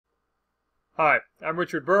Hi, I'm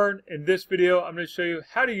Richard Byrne. In this video, I'm going to show you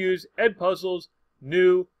how to use EdPuzzle's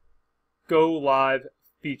new Go Live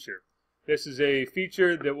feature. This is a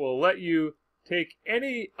feature that will let you take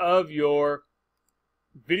any of your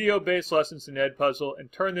video-based lessons in EdPuzzle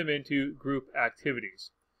and turn them into group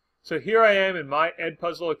activities. So here I am in my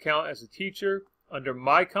EdPuzzle account as a teacher. Under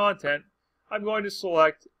My Content, I'm going to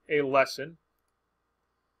select a lesson,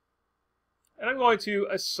 and I'm going to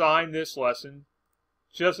assign this lesson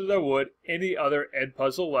just as I would any other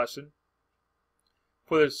EdPuzzle lesson.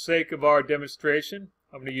 For the sake of our demonstration,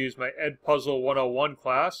 I'm going to use my EdPuzzle 101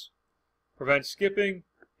 class, prevent skipping,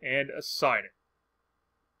 and assign it.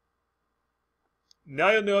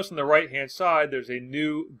 Now you'll notice on the right-hand side there's a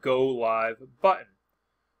new Go Live button.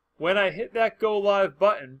 When I hit that Go Live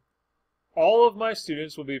button, all of my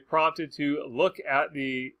students will be prompted to look at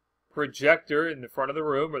the projector in the front of the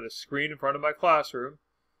room or the screen in front of my classroom,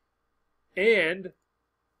 and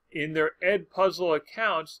in their EdPuzzle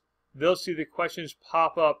accounts, they'll see the questions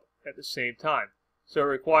pop up at the same time. So it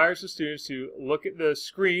requires the students to look at the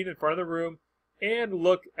screen in front of the room and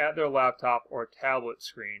look at their laptop or tablet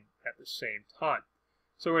screen at the same time.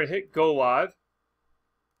 So we're going to hit Go Live.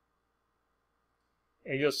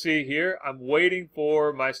 And you'll see here, I'm waiting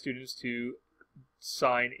for my students to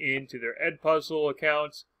sign in to their EdPuzzle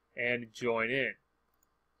accounts and join in.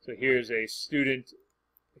 So here's a student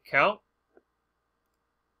account.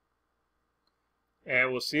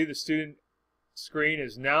 And we'll see the student screen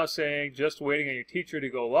is now saying, just waiting on your teacher to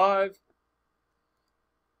go live.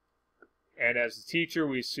 And as the teacher,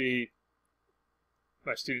 we see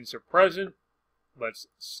my students are present. Let's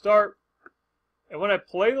start. And when I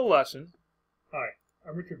play the lesson, hi,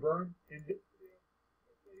 I'm Richard Byrne.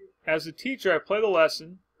 As a teacher, I play the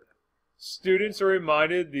lesson. Students are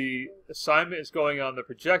reminded the assignment is going on the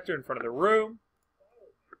projector in front of the room.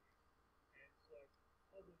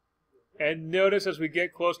 And notice as we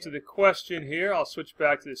get close to the question here, I'll switch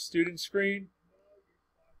back to the student screen.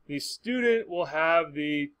 The student will have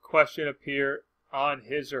the question appear on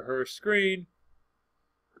his or her screen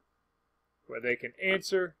where they can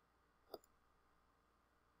answer.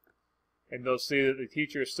 And they'll see that the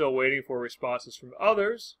teacher is still waiting for responses from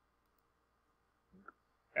others.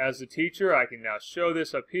 As the teacher, I can now show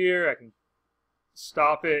this up here. I can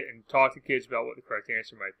stop it and talk to kids about what the correct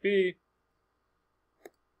answer might be.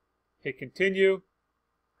 Hit continue.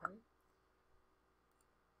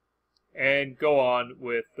 And go on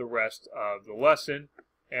with the rest of the lesson.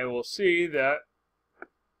 And we'll see that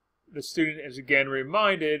the student is again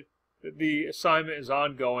reminded that the assignment is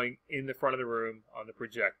ongoing in the front of the room on the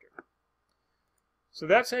projector. So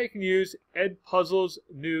that's how you can use EdPuzzle's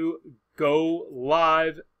new Go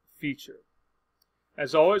Live feature.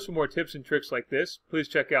 As always, for more tips and tricks like this, please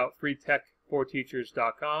check out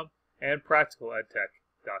freetech4teachers.com and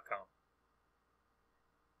practicaledtech.com.